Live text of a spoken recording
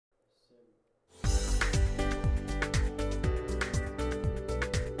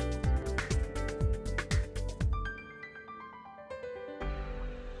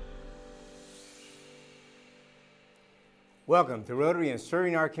Welcome to Rotary and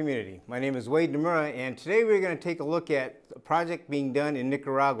Serving Our Community. My name is Wade Nomura, and today we're going to take a look at a project being done in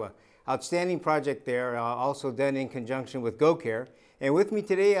Nicaragua. Outstanding project there, also done in conjunction with GOCARE. And with me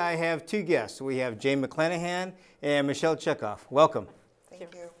today I have two guests. We have Jane McClanahan and Michelle Chekhov. Welcome.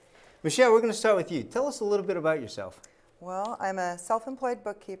 Thank you. Michelle, we're going to start with you. Tell us a little bit about yourself. Well, I'm a self-employed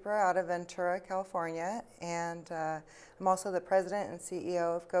bookkeeper out of Ventura, California, and I'm also the president and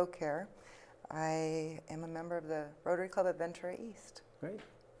CEO of GOCARE. I am a member of the Rotary Club of Ventura East. Great.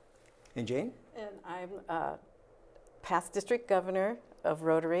 And Jane? And I'm past district governor of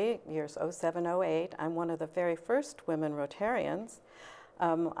Rotary, years 07-08. I'm one of the very first women Rotarians.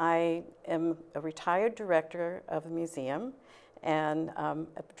 I am a retired director of a museum and a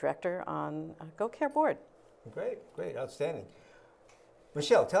director on a GOCARE board. Great, great, outstanding.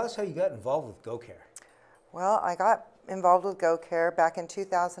 Michelle, tell us how you got involved with GOCARE. Well, I got involved with GOCARE back in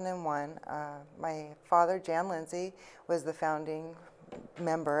 2001. My father, Jan Lindsay, was the founding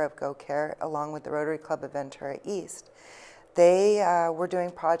member of GOCARE along with the Rotary Club of Ventura East. They were doing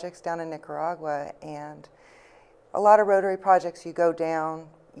projects down in Nicaragua, and a lot of Rotary projects, you go down,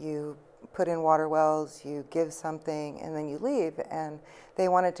 you put in water wells, you give something, and then you leave. And they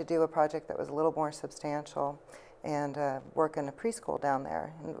wanted to do a project that was a little more substantial and work in a preschool down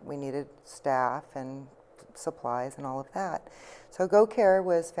there. And we needed staff and supplies and all of that. So GOCARE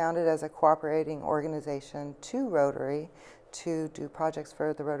was founded as a cooperating organization to Rotary to do projects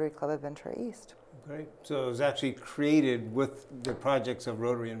for the Rotary Club of Ventura East. Great. So it was actually created with the projects of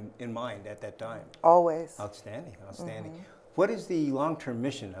Rotary in mind at that time. Always. Outstanding, outstanding. Mm-hmm. What is the long-term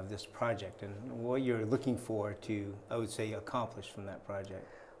mission of this project and what you're looking for to, I would say, accomplish from that project?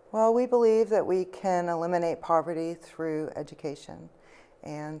 Well, we believe that we can eliminate poverty through education.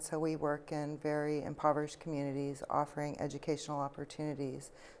 And so we work in very impoverished communities offering educational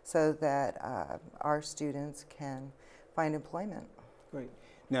opportunities so that our students can find employment. Great.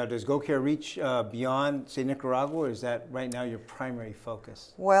 Now, does GOCARE reach beyond, say, Nicaragua, or is that right now your primary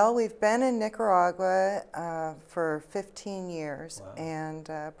focus? Well, we've been in Nicaragua for 15 years. Wow.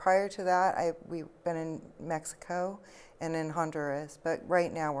 And prior to that, we've been in Mexico and in Honduras, but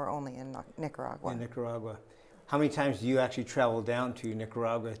right now we're only in Nicaragua. In Nicaragua. How many times do you actually travel down to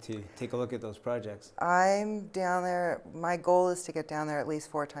Nicaragua to take a look at those projects? I'm down there, my goal is to get down there at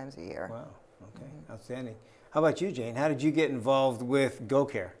least 4 times a year. Wow, okay, outstanding. How about you, Jane? How did you get involved with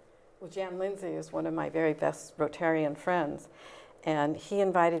GOCARE? Well, Jan Lindsay is one of my very best Rotarian friends, and he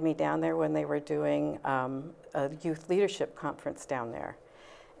invited me down there when they were doing a youth leadership conference down there.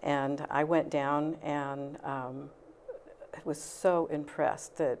 And I went down and was so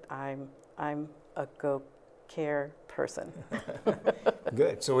impressed that I'm a GOCARE person.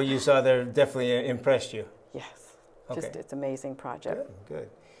 Good. So what you saw there definitely impressed you? Yes. Okay. Just it's an amazing project. Good, good.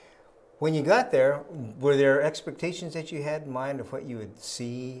 When you got there, were there expectations that you had in mind of what you would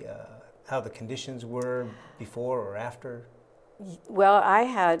see, how the conditions were before or after? Well, I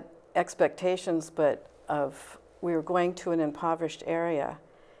had expectations, but we were going to an impoverished area.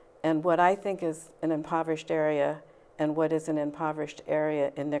 And what I think is an impoverished area and what is an impoverished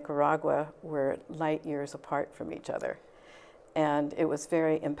area in Nicaragua were light years apart from each other. And it was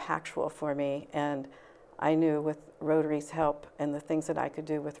very impactful for me. And I knew with Rotary's help and the things that I could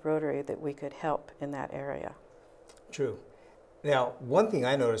do with Rotary that we could help in that area. True. Now, one thing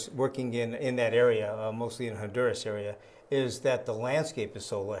I noticed working in that area, mostly in Honduras area, is that the landscape is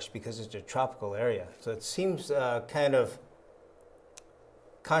so lush because it's a tropical area. So it seems kind of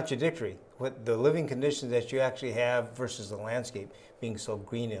contradictory with the living conditions that you actually have versus the landscape being so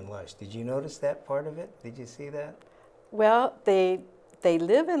green and lush. Did you notice that part of it? Did you see that? Well, they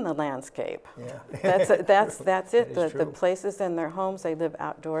live in the landscape. Yeah. That's it. The places in their homes, they live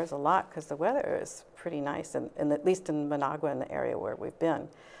outdoors a lot because the weather is pretty nice, and at least in Managua, in the area where we've been.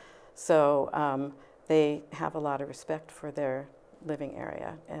 So they have a lot of respect for their living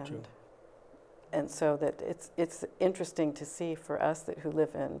area, and so that it's interesting to see for us who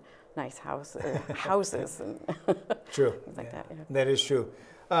live in nice houses and true. things like that. Yeah. That is true.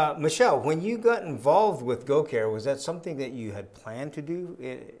 Michelle, when you got involved with GOCARE, was that something that you had planned to do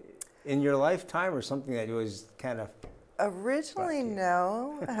in your lifetime or something that was kind of... Originally,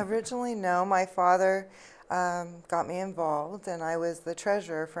 no. Originally, no. My father got me involved, and I was the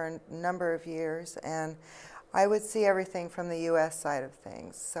treasurer for a number of years, and I would see everything from the U.S. side of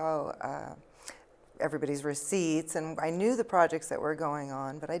things. So everybody's receipts, and I knew the projects that were going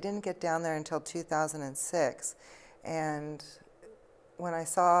on, but I didn't get down there until 2006. And when I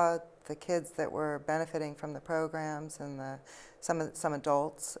saw the kids that were benefiting from the programs and some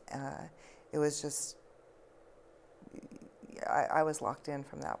adults, it was just, I was locked in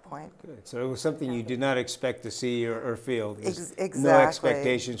from that point. Good. So it was something you did not expect to see or feel. Exactly. No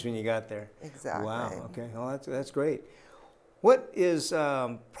expectations when you got there. Exactly. Wow. Okay. Well, that's great. What is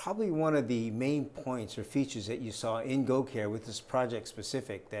probably one of the main points or features that you saw in GOCARE with this project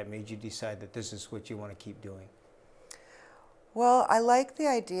specific that made you decide that this is what you want to keep doing? Well, I like the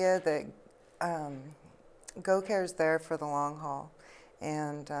idea that GOCARE is there for the long haul,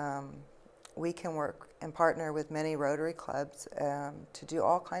 and we can work and partner with many Rotary clubs to do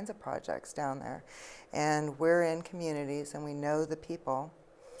all kinds of projects down there. And we're in communities and we know the people,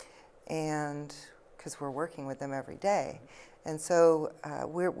 and because we're working with them every day. And so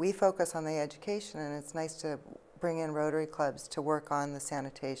we focus on the education, and it's nice to bring in Rotary clubs to work on the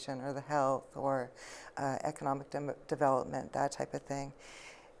sanitation or the health or economic development, that type of thing.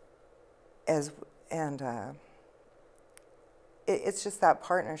 It's just that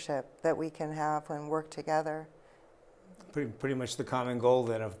partnership that we can have and work together. Pretty much the common goal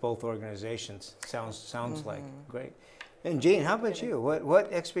then of both organizations. Sounds like great. And Jane, how about you?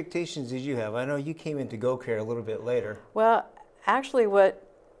 What expectations did you have? I know you came into GOCARE a little bit later. Well, actually,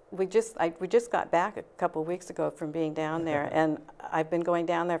 we just got back a couple of weeks ago from being down there, and I've been going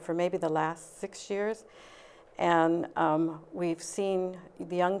down there for maybe the last 6 years. And we've seen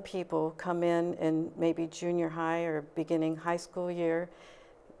the young people come in maybe junior high or beginning high school year,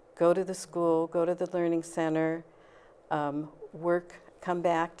 go to the school, go to the learning center, work, come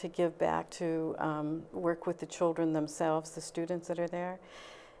back to give back to work with the children themselves, the students that are there.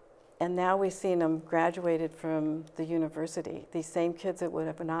 And now we've seen them graduated from the university. These same kids that would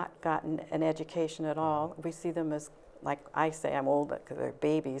have not gotten an education at all, we see them as, like I say, I'm old because they're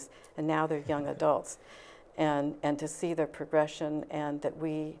babies, and now they're young adults. And to see their progression, and that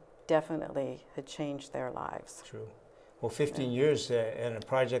we definitely had changed their lives. True. Well, 15 years in a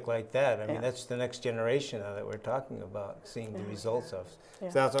project like that, I mean, that's the next generation that we're talking about, seeing the results of. So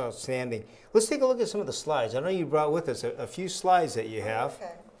that's outstanding. Let's take a look at some of the slides. I know you brought with us a few slides that you have.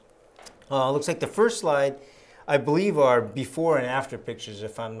 Okay. Looks like the first slide, I believe, are before and after pictures,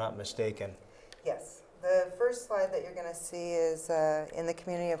 if I'm not mistaken. Yes. The first slide that you're going to see is in the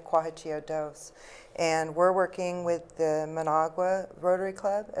community of Cuajillo Dos. And we're working with the Managua Rotary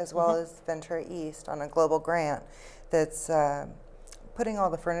Club as well as Ventura East on a global grant that's putting all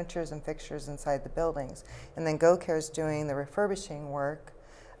the furnitures and fixtures inside the buildings. And then GOCARE is doing the refurbishing work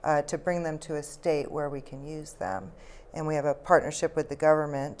to bring them to a state where we can use them. And we have a partnership with the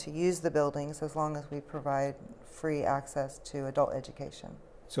government to use the buildings as long as we provide free access to adult education.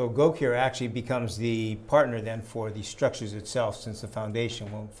 So GOCARE actually becomes the partner then for the structures itself, since the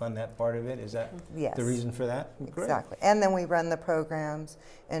foundation won't fund that part of it. Is that the reason for that? Exactly. Great. And then we run the programs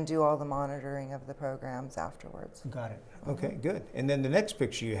and do all the monitoring of the programs afterwards. Got it. Okay, good. And then the next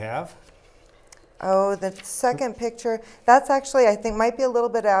picture you have. Oh, the second picture, that's actually, I think, might be a little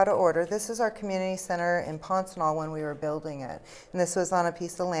bit out of order. This is our community center in Poncenal when we were building it. And this was on a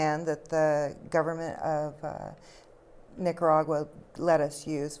piece of land that the government of Nicaragua let us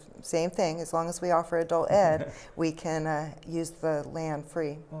use. Same thing, as long as we offer adult ed, we can use the land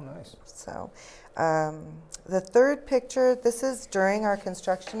free. Oh, nice. So the third picture, this is during our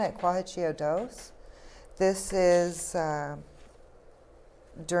construction at Cuajillo Dos. This is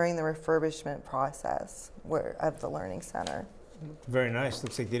during the refurbishment process of the Learning Center. Very nice.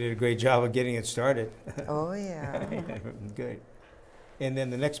 Looks like they did a great job of getting it started. Oh, yeah. Good. And then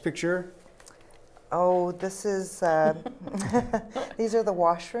the next picture. Oh, this is, these are the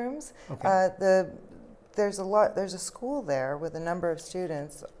washrooms. Okay. There's a school there with a number of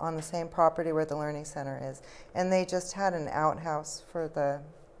students on the same property where the Learning Center is. And they just had an outhouse for the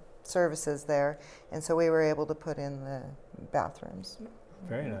services there. And so we were able to put in the bathrooms.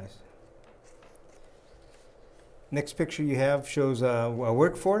 Very nice. Next picture you have shows a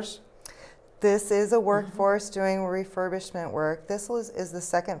workforce. This is a workforce doing refurbishment work. This is the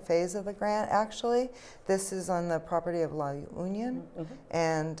second phase of the grant, actually. This is on the property of La Union,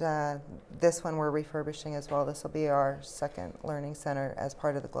 and this one we're refurbishing as well. This will be our second learning center as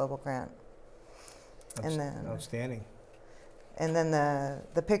part of the global grant. Outstanding. And then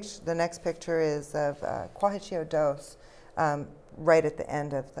the next picture is of Cuajillo Dos, right at the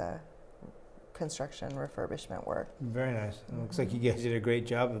end of the construction refurbishment work. Very nice. It looks like you guys did a great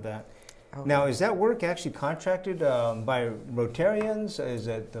job of that. Okay. Now, is that work actually contracted by Rotarians? Is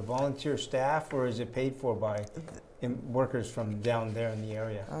it the volunteer staff, or is it paid for by workers from down there in the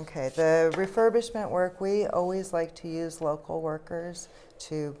area? Okay, the refurbishment work, we always like to use local workers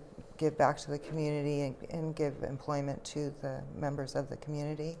to give back to the community and give employment to the members of the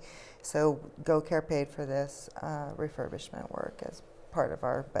community. So GOCARE paid for this refurbishment work as part of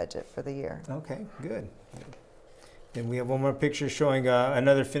our budget for the year. Okay, good. And we have one more picture showing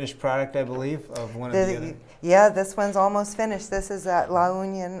another finished product, I believe, of one of the other. Yeah, this one's almost finished. This is at La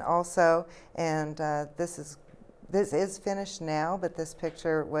Union also, and this is finished now, but this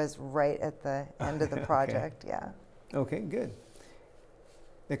picture was right at the end of the project. Okay. Yeah. Okay, good.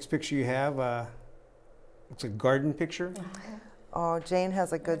 Next picture you have, it's a garden picture. Oh, Jane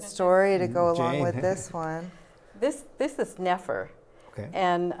has a good story to go along Jane. with this one. This is Nefer. Okay.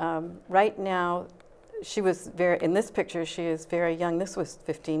 And right now, in this picture, she is very young. This was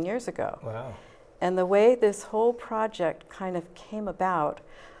 15 years ago. Wow. And the way this whole project kind of came about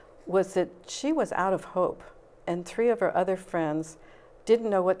was that she was out of hope, and 3 of her other friends didn't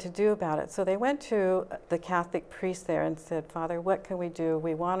know what to do about it. So they went to the Catholic priest there and said, "Father, what can we do?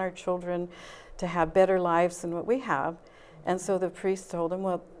 We want our children to have better lives than what we have." And so the priest told him,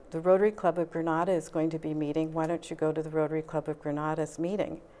 "Well, the Rotary Club of Granada is going to be meeting. Why don't you go to the Rotary Club of Granada's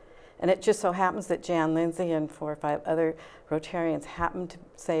meeting?" And it just so happens that Jan Lindsay and 4 or 5 other Rotarians happened to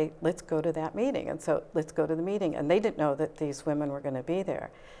say, "Let's go to that meeting." And so let's go to the meeting. And they didn't know that these women were going to be there.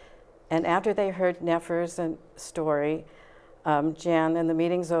 And after they heard Nefer's story, Jan, and the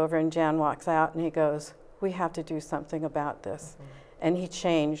meeting's over, and Jan walks out and he goes, "We have to do something about this." Mm-hmm. And he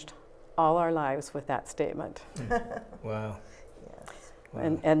changed all our lives with that statement. Wow. Yes.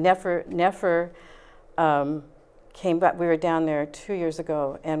 Wow. And Nefer came back. We were down there 2 years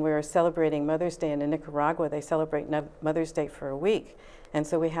ago, and we were celebrating Mother's Day. And in Nicaragua, they celebrate Mother's Day for a week. And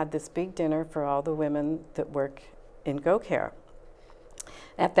so we had this big dinner for all the women that work in GOCARE.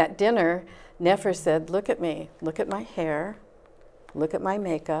 At that dinner, Nefer said, "Look at me, look at my hair, look at my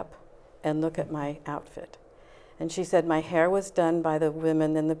makeup, and look at my outfit." And she said, "My hair was done by the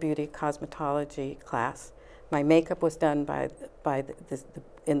women in the beauty cosmetology class. My makeup was done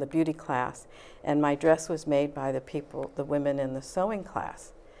in the beauty class, and my dress was made by the women in the sewing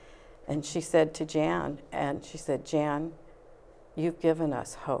class." And she said to Jan, "Jan, you've given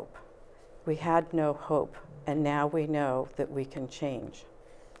us hope. We had no hope, and now we know that we can change."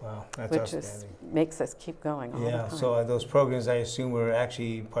 Wow, that's which outstanding. Makes us keep going all the time. So those programs, I assume, were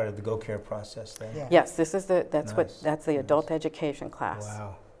actually part of the GOCARE process then? Yeah. Yes, that's Nice. the adult education class.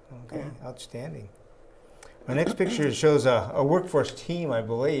 Wow, okay, Yeah. Outstanding. My next picture shows a workforce team, I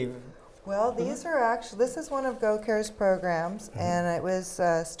believe. Well, these are actually, this is one of GOCARE's programs, and it was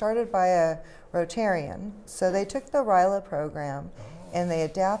started by a Rotarian. So they took the RILA program and they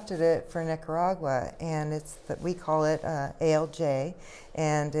adapted it for Nicaragua, and we call it ALJ,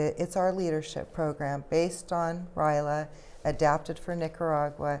 and it's our leadership program based on RILA, adapted for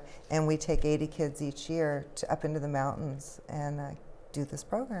Nicaragua, and we take 80 kids each year up into the mountains and do this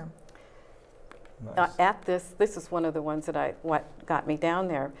program. Nice. This is one of the ones that what got me down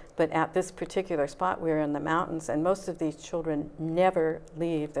there, but at this particular spot we were in the mountains, and most of these children never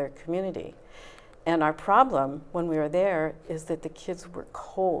leave their community. And our problem when we were there is that the kids were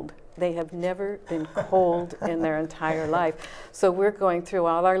cold. They have never been cold in their entire life. So we're going through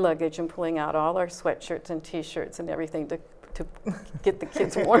all our luggage and pulling out all our sweatshirts and T-shirts and everything to get the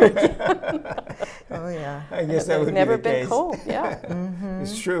kids warm again. Oh yeah. I guess that would be the case. Never been cold, yeah. Mm-hmm.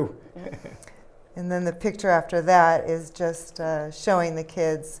 It's true. And then the picture after that is just showing the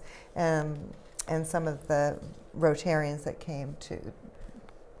kids and some of the Rotarians that came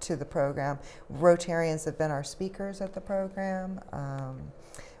to the program. Rotarians have been our speakers at the program.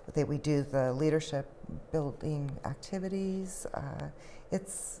 We do the leadership building activities.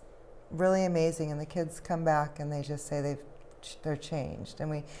 It's really amazing, and the kids come back and they just say they're changed, and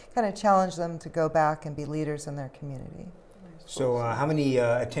we kind of challenge them to go back and be leaders in their community. So how many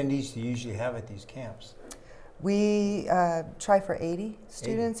attendees do you usually have at these camps? We try for 80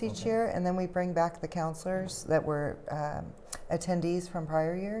 students each okay. year, and then we bring back the counselors that were attendees from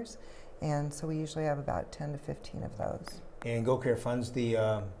prior years, and so we usually have about 10 to 15 of those. And GOCARE funds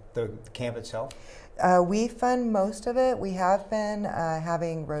the camp itself? We fund most of it. We have been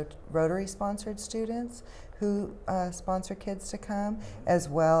having Rotary sponsored students who sponsor kids to come, as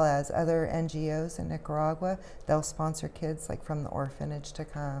well as other NGOs in Nicaragua. They'll sponsor kids like from the orphanage to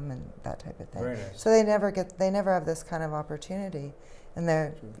come and that type of thing. Very nice. So they never have this kind of opportunity,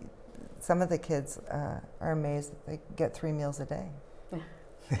 and some of the kids are amazed that they get 3 meals a day.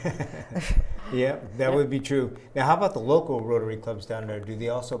 Yeah, that would be true. Now, how about the local Rotary clubs down there? Do they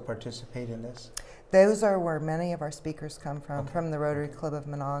also participate in this? Those are where many of our speakers come from the Rotary Club of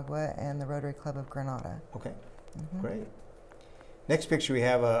Managua and the Rotary Club of Granada. Okay, great. Next picture we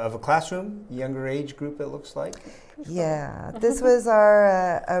have of a classroom, younger age group it looks like. Yeah, this was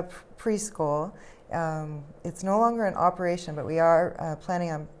our preschool. It's no longer in operation, but we are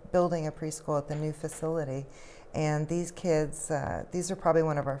planning on building a preschool at the new facility. And these kids, these are probably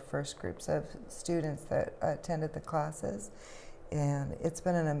one of our first groups of students that attended the classes. And it's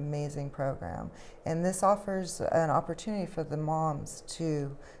been an amazing program. And this offers an opportunity for the moms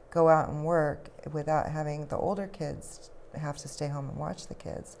to go out and work without having the older kids have to stay home and watch the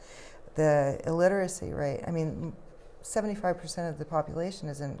kids. The illiteracy rate, I mean, 75% of the population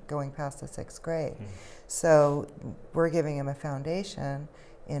isn't going past the 6th grade. So we're giving them a foundation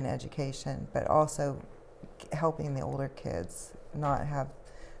in education, but also helping the older kids not have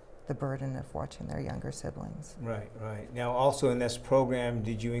the burden of watching their younger siblings. Right, right. Now, also in this program,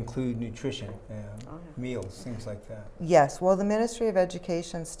 did you include nutrition, meals, things like that? Yes, well, the Ministry of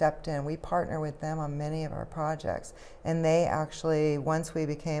Education stepped in. We partner with them on many of our projects, and they actually, once we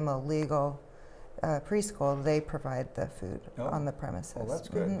became a legal preschool, they provide the food on the premises. Oh, that's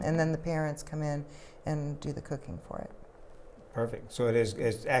good. And then the parents come in and do the cooking for it. Perfect. So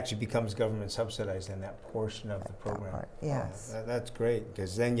it actually becomes government subsidized in that portion of the program. That part, yes. Oh, that's great,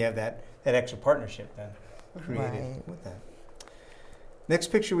 because then you have that extra partnership then created Right. with that.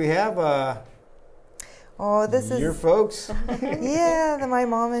 Next picture we have, Oh, this is your folks. yeah, my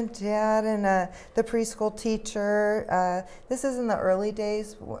mom and dad and the preschool teacher. This is in the early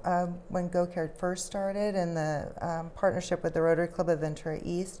days when GOCARE first started, and the partnership with the Rotary Club of Ventura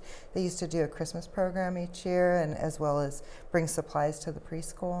East. They used to do a Christmas program each year, and as well as bring supplies to the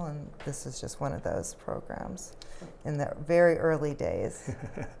preschool, and this is just one of those programs in the very early days.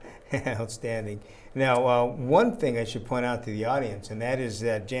 Outstanding. Now, one thing I should point out to the audience, and that is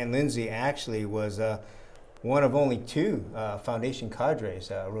that Jan Lindsay actually was one of only 2 foundation cadres,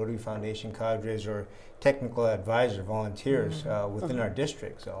 Rotary Foundation cadres or technical advisor volunteers within our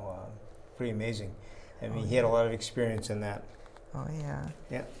district. So pretty amazing. I mean, he had a lot of experience in that. Oh, yeah.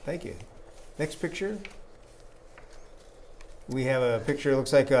 Yeah, thank you. Next picture. We have a picture, it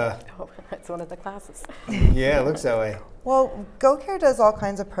looks like Oh, it's one of the classes. yeah, it looks that way. Well, GOCARE does all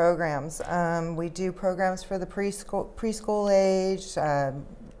kinds of programs. We do programs for the preschool age,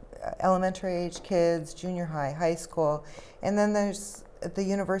 elementary age kids, junior high, high school, and then there's the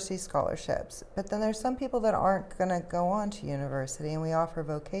university scholarships. But then there's some people that aren't going to go on to university, and we offer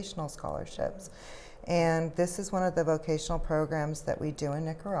vocational scholarships. And this is one of the vocational programs that we do in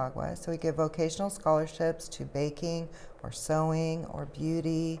Nicaragua. So we give vocational scholarships to baking or sewing or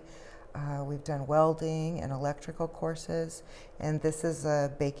beauty. We've done welding and electrical courses, and this is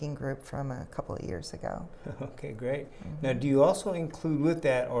a baking group from a couple of years ago. Okay, great. Now, do you also include with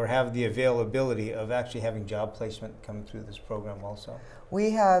that or have the availability of actually having job placement coming through this program also?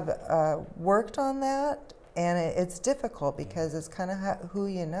 We have worked on that, and it's difficult because it's kind of who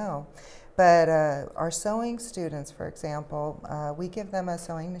you know. But our sewing students, for example, we give them a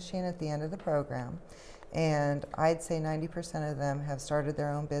sewing machine at the end of the program. And I'd say 90% of them have started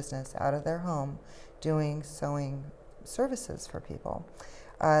their own business out of their home doing sewing services for people.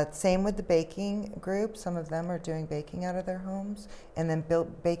 Same with the baking group. Some of them are doing baking out of their homes and then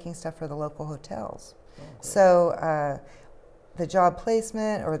baking stuff for the local hotels. Oh, so the job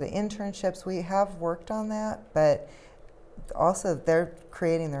placement or the internships, we have worked on that, but also they're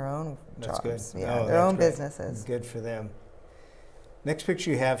creating their own jobs. That's good. Yeah, their own businesses. Good for them. Next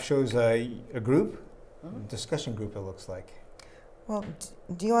picture you have shows a group. Discussion group, it looks like. Well,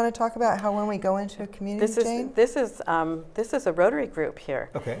 do you want to talk about how when we go into a community, Jane? This is a Rotary group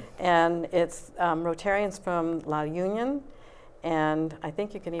here. Okay. And it's Rotarians from La Union, and I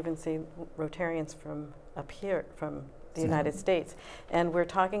think you can even see Rotarians from up here, from the United States. And we're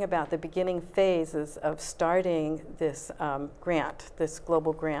talking about the beginning phases of starting this grant, this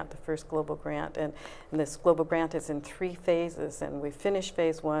global grant, the first global grant. And this global grant is in 3 phases, and we finished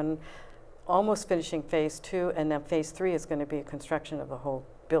phase 1, almost finishing phase 2, and then phase 3 is going to be a construction of the whole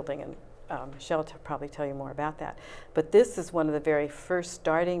building, and Michelle will probably tell you more about that. But this is one of the very first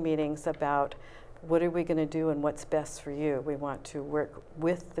starting meetings about what are we going to do and what's best for you. We want to work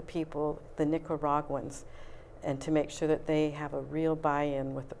with the people, the Nicaraguans, and to make sure that they have a real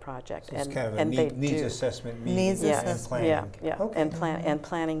buy-in with the project. So it's and kind of and a needs assessment meeting. Needs and assessment. planning. Yeah, Okay. and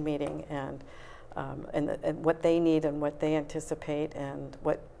planning meeting, and what they need and what they anticipate, and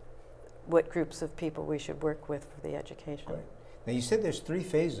what groups of people we should work with for the education. Great. Now you said there's 3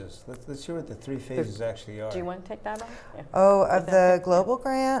 phases. Let's hear what the 3 phases actually are. Do you want to take that on? Yeah. Oh, of the global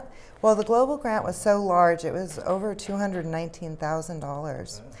grant? Well, the global grant was so large, it was over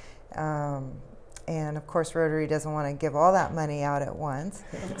 $219,000. And of course, Rotary doesn't want to give all that money out at once.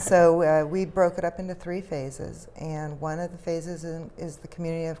 So we broke it up into 3 phases. And one of the phases is the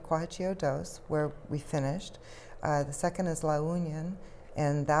community of Coajio Dos, where we finished. The second is La Union,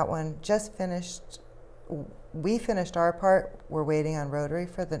 and that one just finished we finished our part. We're waiting on Rotary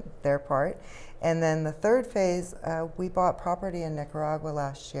for their part. And then the third phase, we bought property in Nicaragua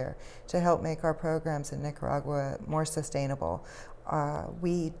last year to help make our programs in Nicaragua more sustainable.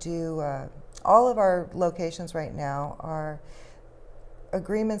 We do, all of our locations right now are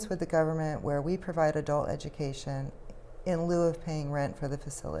agreements with the government where we provide adult education in lieu of paying rent for the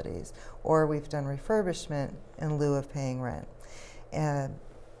facilities, or we've done refurbishment in lieu of paying rent.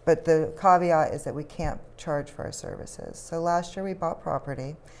 But the caveat is that we can't charge for our services. So last year we bought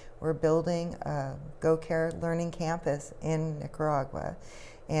property. We're building a GOCARE learning campus in Nicaragua.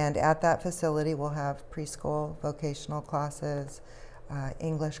 And at that facility we'll have preschool, vocational classes,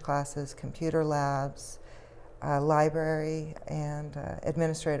 English classes, computer labs, library, and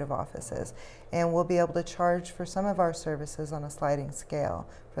administrative offices. And we'll be able to charge for some of our services on a sliding scale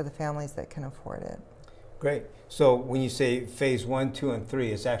for the families that can afford it. Great. So when you say phase 1, 2, and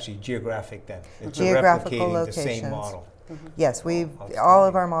 3, it's actually geographic then? It's geographical replicating locations. the same model? Mm-hmm. Yes, all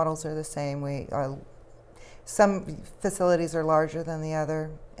of our models are the same. Some facilities are larger than the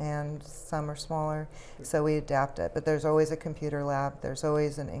other, and some are smaller, so we adapt it. But there's always a computer lab, there's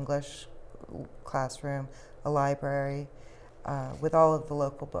always an English classroom, a library, with all of the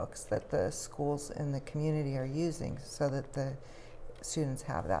local books that the schools in the community are using so that the students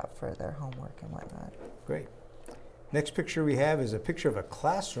have that for their homework and whatnot. Great. Next picture we have is a picture of a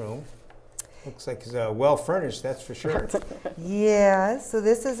classroom. Looks like it's well furnished, that's for sure. Yeah, so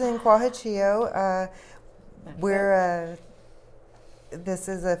this is in Cuajachillo. This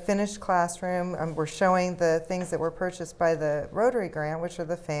is a finished classroom. We're showing the things that were purchased by the Rotary grant, which are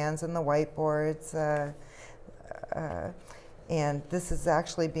the fans and the whiteboards. And this is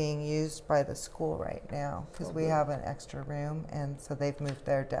actually being used by the school right now because we have an extra room, and so they've moved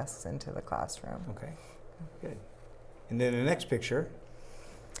their desks into the classroom. Okay, good. And then the next picture.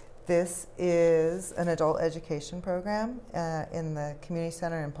 This is an adult education program in the community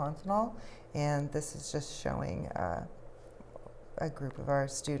center in Pontanal, and this is just showing a group of our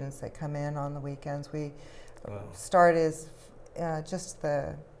students that come in on the weekends. We start as just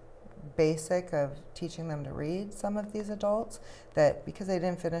the basic of teaching them to read, some of these adults, that because they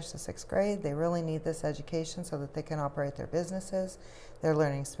didn't finish the 6th grade, they really need this education so that they can operate their businesses. They're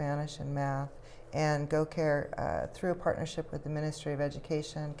learning Spanish and math. And GOCARE, through a partnership with the Ministry of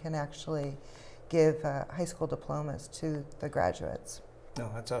Education, can actually give high school diplomas to the graduates. Oh,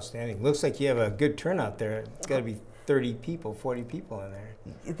 that's outstanding. Looks like you have a good turnout there. It's got to be 30 people, 40 people in there.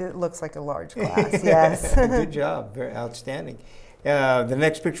 It looks like a large class, yes. Good job. Very outstanding. The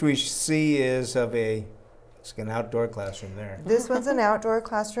next picture we see is of it's an outdoor classroom there. This one's an outdoor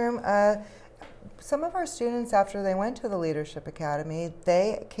classroom. Some of our students, after they went to the Leadership Academy,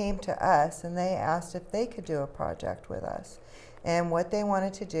 they came to us and they asked if they could do a project with us. And what they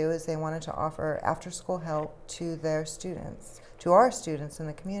wanted to do is they wanted to offer after-school help to their students, to our students in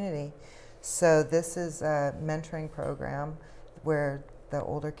the community. So this is a mentoring program where the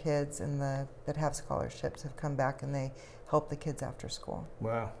older kids that have scholarships have come back and they help the kids after school.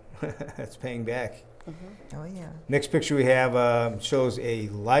 Wow, that's paying back. Mm-hmm. Oh yeah. Next picture we have shows a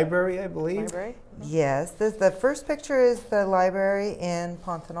library, I believe. Library? Yes, the first picture is the library in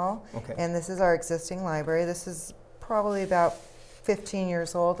Pontanal, Okay. and this is our existing library. This is probably about 15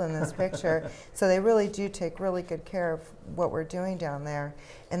 years old in this picture, so they really do take really good care of what we're doing down there.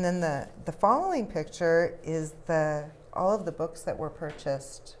 And then the following picture is all of the books that were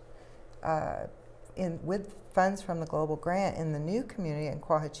purchased with funds from the Global Grant in the new community in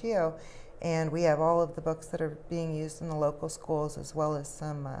Cuajachillo. And we have all of the books that are being used in the local schools, as well as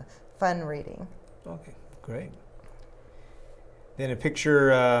some fun reading. Okay, great. Then a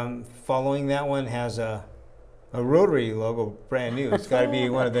picture following that one has a Rotary logo, brand new. It's got to be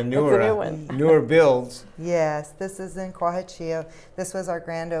one of the newer builds. Yes, this is in Cuajachillo. This was our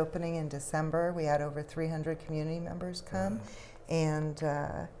grand opening in December. We had over 300 community members come, and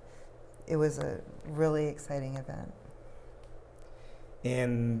it was a really exciting event.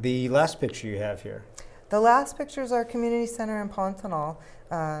 And the last picture you have here. The last picture is our community center in Pontanal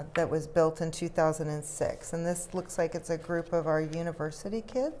that was built in 2006. And this looks like it's a group of our university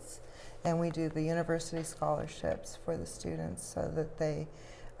kids. And we do the university scholarships for the students so that they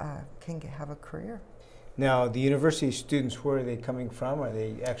can have a career. Now, the university students, where are they coming from? Are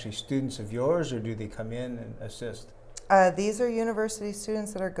they actually students of yours, or do they come in and assist? These are university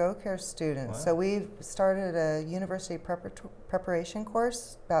students that are GOCARE students. Wow. So we've started a university preparation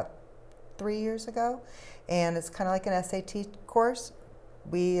course about 3 years ago, and it's kind of like an SAT course.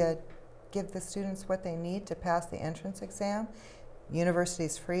 We give the students what they need to pass the entrance exam. University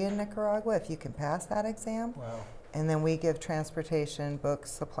is free in Nicaragua if you can pass that exam. Wow. And then we give transportation,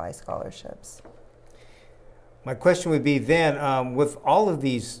 books, supply scholarships. My question would be then, with all of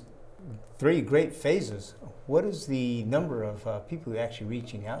these 3 great phases, what is the number of people you're actually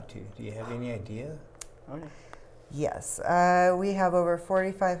reaching out to? Do you have any idea? Okay. Yes, we have over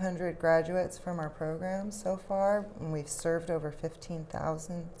 4,500 graduates from our program so far, and we've served over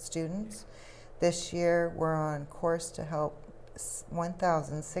 15,000 students. This year, we're on course to help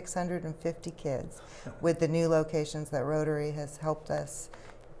 1,650 kids with the new locations that Rotary has helped us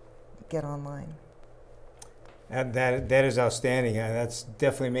get online. That is outstanding. That's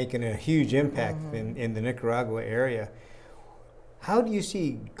definitely making a huge impact in the Nicaragua area. How do you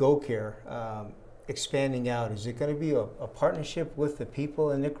see GOCARE expanding out? Is it going to be a partnership with the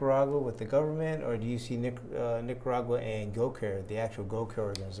people in Nicaragua, with the government, or do you see Nicaragua and GOCARE, the actual GOCARE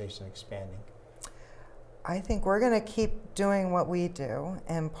organization, expanding? I think we're going to keep doing what we do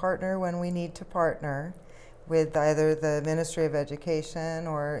and partner when we need to partner with either the Ministry of Education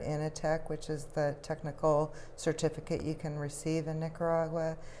or INATEC, which is the technical certificate you can receive in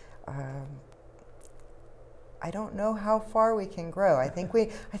Nicaragua. I don't know how far we can grow. I think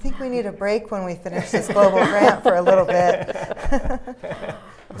we need a break when we finish this global grant for a little bit.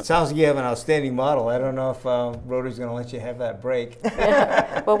 It sounds like you have an outstanding model. I don't know if Rotary's going to let you have that break.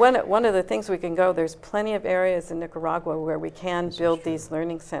 Yeah. Well, one of the things we can go, there's plenty of areas in Nicaragua where we can build these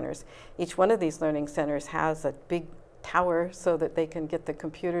learning centers. Each one of these learning centers has a big tower so that they can get the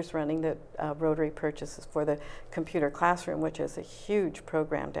computers running that Rotary purchases for the computer classroom, which is a huge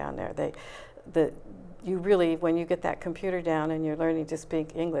program down there. You really, when you get that computer down and you're learning to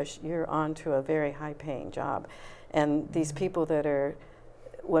speak English, you're on to a very high-paying job. And these people that are,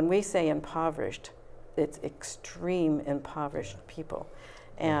 when we say impoverished, it's extreme impoverished people.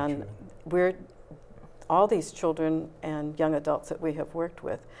 And all these children and young adults that we have worked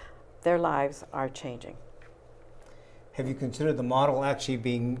with, their lives are changing. Have you considered the model actually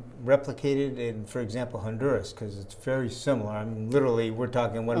being replicated in, for example, Honduras? Because it's very similar. I mean, literally, we're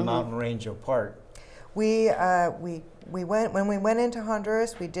talking one mountain range apart. When we went into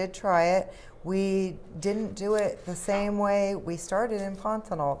Honduras, we did try it. We didn't do it the same way we started in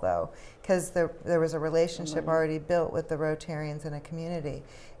Pontanal, though, because there was a relationship already built with the Rotarians in a community.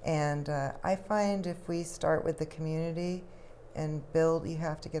 And I find if we start with the community and build, you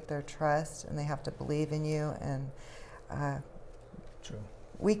have to get their trust, and they have to believe in you. And True.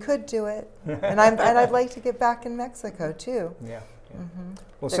 We could do it, and I'd like to get back in Mexico too. Yeah.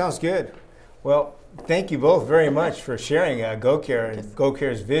 Well, sounds good. Well, thank you both very much for sharing GOCARE and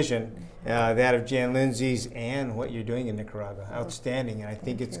GOCARE's vision, that of Jan Lindsay's, and what you're doing in Nicaragua. Outstanding, and I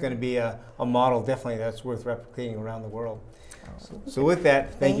think it's going to be a model definitely that's worth replicating around the world. So with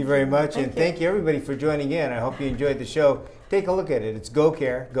that, thank you very much, and thank you everybody for joining in. I hope you enjoyed the show. Take a look at it. It's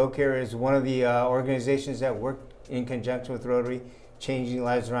GOCARE. GOCARE is one of the organizations that work in conjunction with Rotary, changing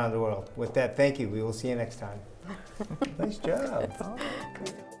lives around the world. With that, thank you. We will see you next time. Nice job.